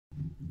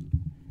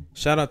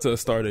Shout out to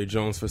Astarte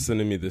Jones for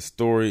sending me this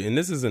story. And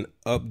this is an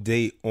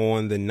update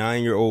on the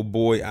 9-year-old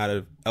boy out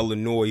of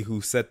Illinois who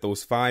set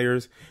those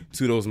fires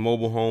to those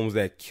mobile homes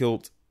that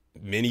killed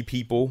many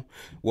people.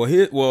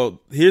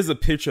 Here's a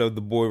picture of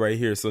the boy right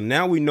here. So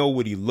now we know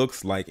what he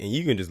looks like. And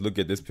you can just look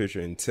at this picture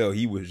and tell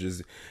he was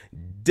just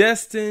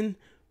destined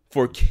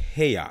for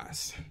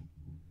chaos.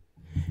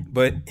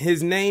 But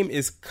his name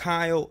is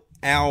Kyle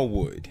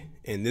Alwood.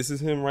 And this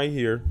is him right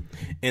here.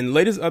 And the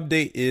latest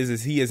update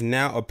is he has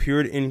now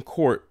appeared in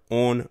court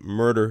on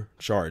murder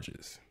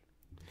charges.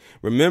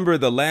 Remember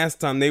the last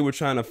time they were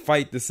trying to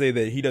fight to say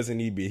that he doesn't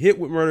need to be hit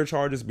with murder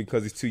charges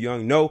because he's too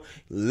young. No,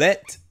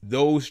 let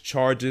those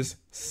charges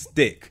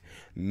stick.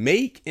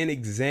 Make an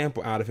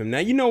example out of him. Now,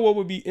 you know what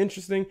would be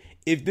interesting?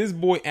 If this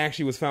boy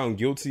actually was found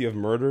guilty of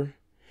murder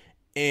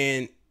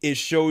and it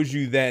shows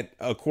you that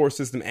a court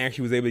system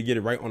actually was able to get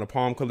it right on a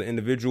palm colored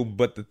individual.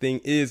 But the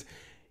thing is,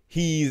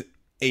 he's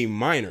a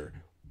minor,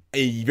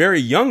 a very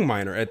young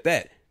minor at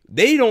that.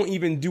 They don't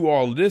even do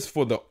all of this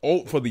for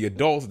the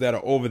adults that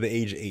are over the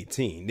age of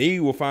 18. They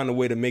will find a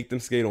way to make them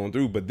skate on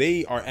through, but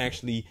they are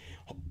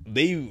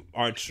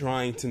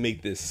trying to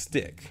make this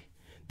stick.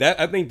 That,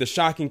 I think the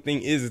shocking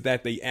thing is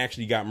that they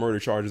actually got murder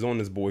charges on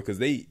this boy because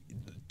they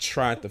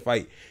tried to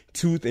fight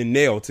tooth and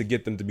nail to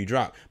get them to be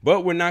dropped.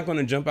 But we're not going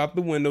to jump out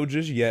the window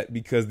just yet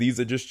because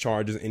these are just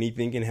charges.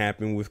 Anything can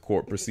happen with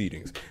court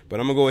proceedings. But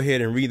I'm going to go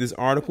ahead and read this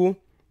article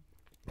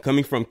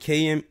coming from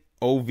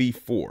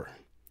KMOV4.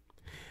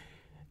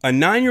 A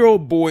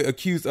 9-year-old boy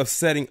accused of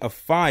setting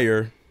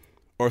fires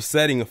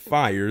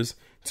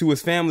to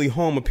his family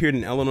home appeared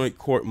in Illinois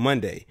court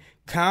Monday.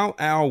 Kyle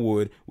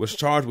Alwood was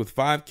charged with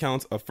 5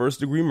 counts of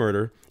first-degree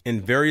murder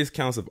and various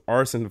counts of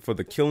arson for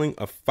the killing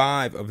of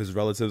 5 of his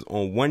relatives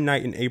on one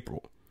night in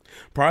April.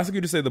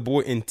 Prosecutors say the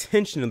boy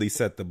intentionally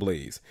set the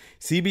blaze.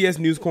 CBS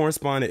News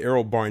correspondent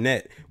Errol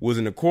Barnett was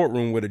in the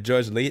courtroom where the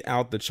judge laid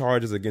out the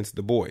charges against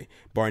the boy.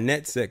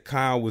 Barnett said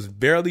Kyle was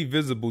barely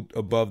visible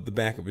above the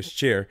back of his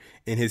chair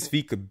and his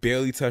feet could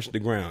barely touch the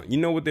ground. You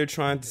know what they're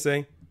trying to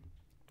say?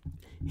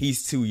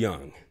 He's too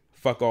young.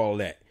 Fuck all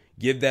that.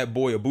 Give that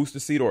boy a booster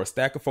seat or a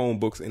stack of phone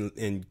books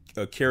and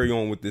carry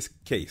on with this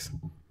case.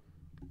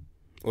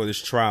 Or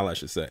this trial, I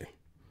should say.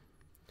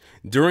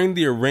 During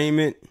the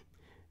arraignment,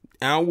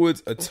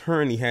 Alwood's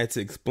attorney had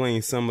to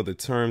explain some of the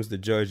terms the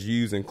judge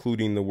used,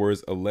 including the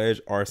words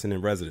alleged arson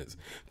and residence.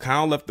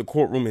 Kyle left the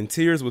courtroom in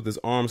tears with his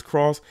arms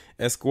crossed,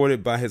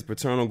 escorted by his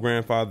paternal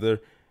grandfather,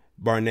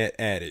 Barnett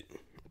added.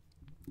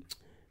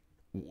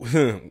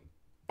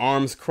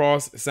 Arms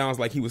crossed sounds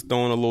like he was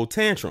throwing a little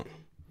tantrum.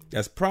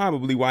 That's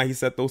probably why he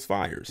set those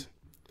fires.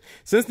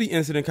 Since the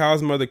incident,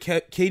 Kyle's mother,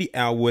 Katie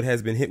Alwood,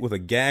 has been hit with a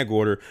gag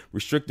order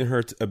restricting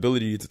her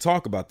ability to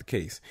talk about the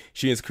case.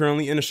 She is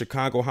currently in a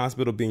Chicago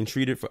hospital being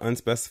treated for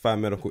unspecified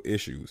medical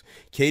issues.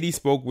 Katie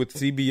spoke with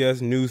CBS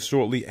News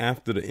shortly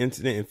after the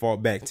incident and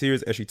fought back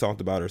tears as she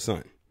talked about her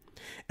son.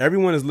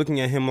 Everyone is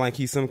looking at him like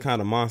he's some kind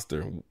of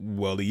monster.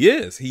 Well, he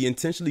is. He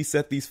intentionally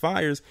set these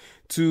fires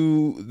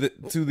to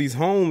these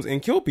homes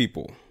and kill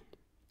people.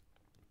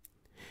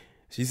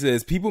 She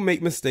says, people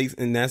make mistakes,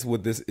 and that's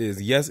what this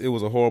is. Yes, it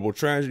was a horrible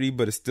tragedy,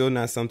 but it's still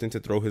not something to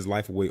throw his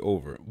life away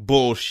over.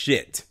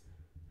 Bullshit.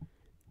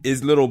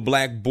 Is little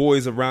black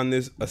boys around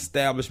this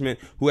establishment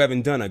who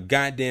haven't done a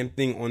goddamn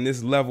thing on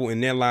this level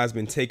and their lives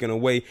been taken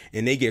away,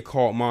 and they get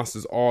called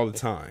monsters all the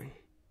time.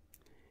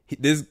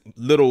 This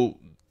little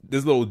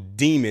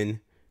demon,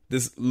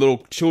 this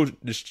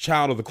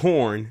child of the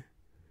corn,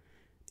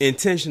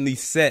 intentionally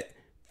set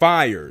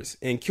fires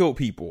and killed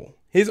people.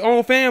 His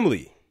own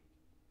family.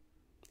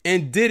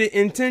 And did it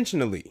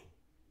intentionally,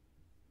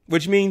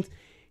 which means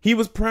he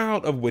was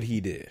proud of what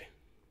he did.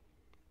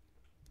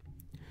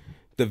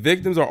 The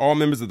victims are all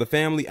members of the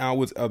family.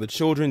 Alwood's other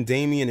children,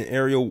 Damien and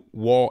Ariel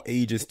Wall,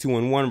 ages 2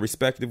 and 1,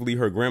 respectively.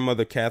 Her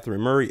grandmother,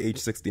 Catherine Murray, age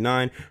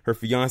 69. Her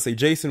fiance,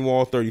 Jason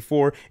Wall,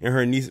 34. And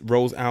her niece,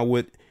 Rose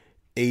Alwood,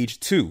 age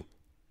 2.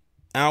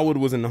 Alwood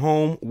was in the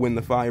home when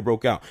the fire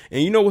broke out.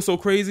 And you know what's so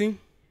crazy?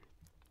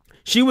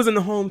 She was in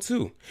the home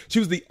too. She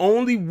was the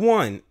only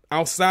one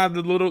out of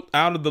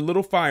the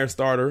little fire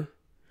starter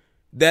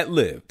that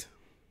lived.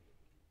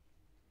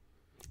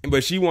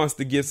 But she wants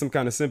to give some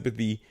kind of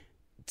sympathy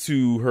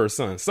to her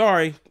son.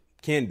 Sorry,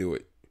 can't do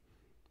it.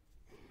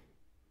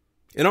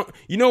 And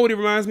you know what he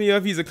reminds me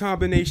of? He's a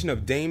combination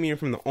of Damien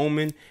from The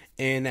Omen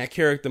and that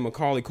character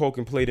Macaulay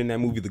Culkin played in that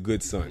movie The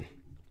Good Son.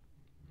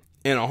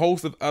 And a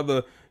host of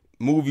other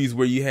movies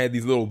where you had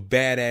these little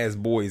badass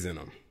boys in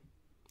them.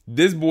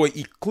 This boy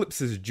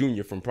eclipses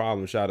Junior from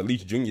Problem Child. At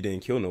least Junior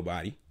didn't kill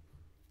nobody.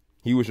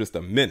 He was just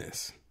a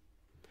menace.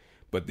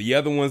 But the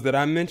other ones that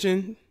I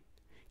mentioned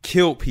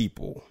killed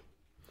people.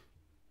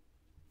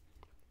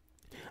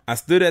 I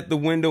stood at the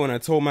window and I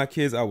told my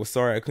kids I was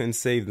sorry I couldn't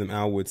save them,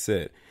 Alwood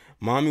said.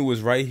 Mommy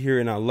was right here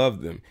and I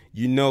loved them.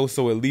 You know,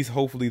 so at least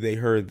hopefully they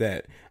heard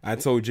that. I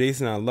told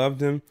Jason I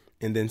loved him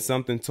and then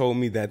something told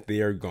me that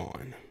they are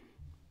gone.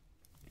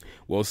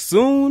 Well,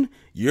 soon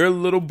your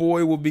little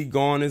boy will be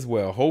gone as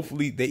well.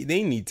 Hopefully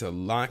they need to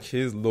lock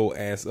his little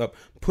ass up,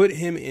 put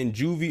him in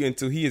juvie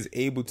until he is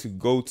able to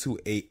go to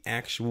a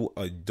actual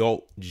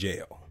adult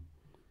jail.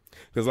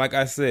 Because like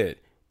I said,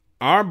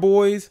 our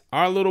boys,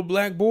 our little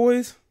black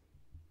boys,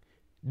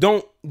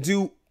 don't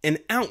do an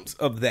ounce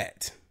of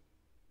that,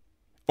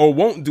 or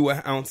won't do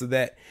an ounce of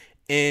that,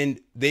 and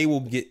they will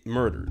get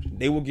murdered.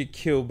 They will get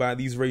killed by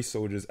these race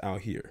soldiers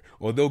out here,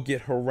 or they'll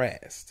get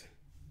harassed.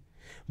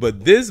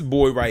 But this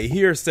boy right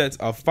here sets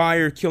a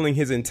fire, killing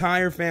his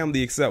entire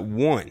family except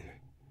one.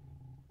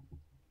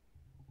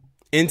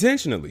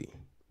 Intentionally.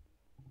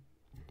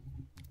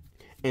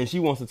 And she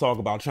wants to talk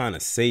about trying to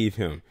save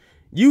him.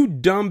 You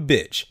dumb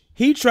bitch.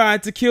 He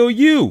tried to kill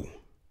you.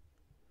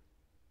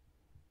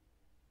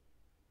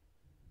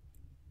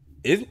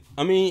 If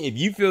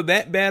you feel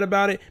that bad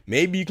about it,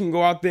 maybe you can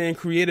go out there and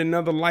create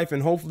another life,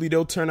 and hopefully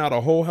they'll turn out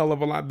a whole hell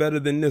of a lot better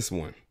than this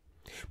one.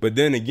 But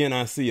then again,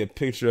 I see a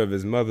picture of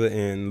his mother,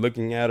 and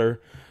looking at her,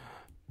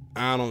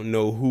 I don't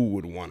know who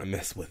would want to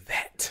mess with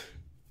that.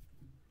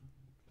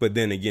 But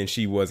then again,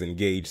 she was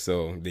engaged,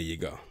 so there you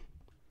go.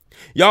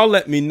 Y'all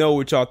let me know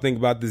what y'all think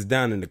about this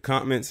down in the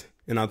comments,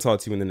 and I'll talk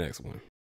to you in the next one.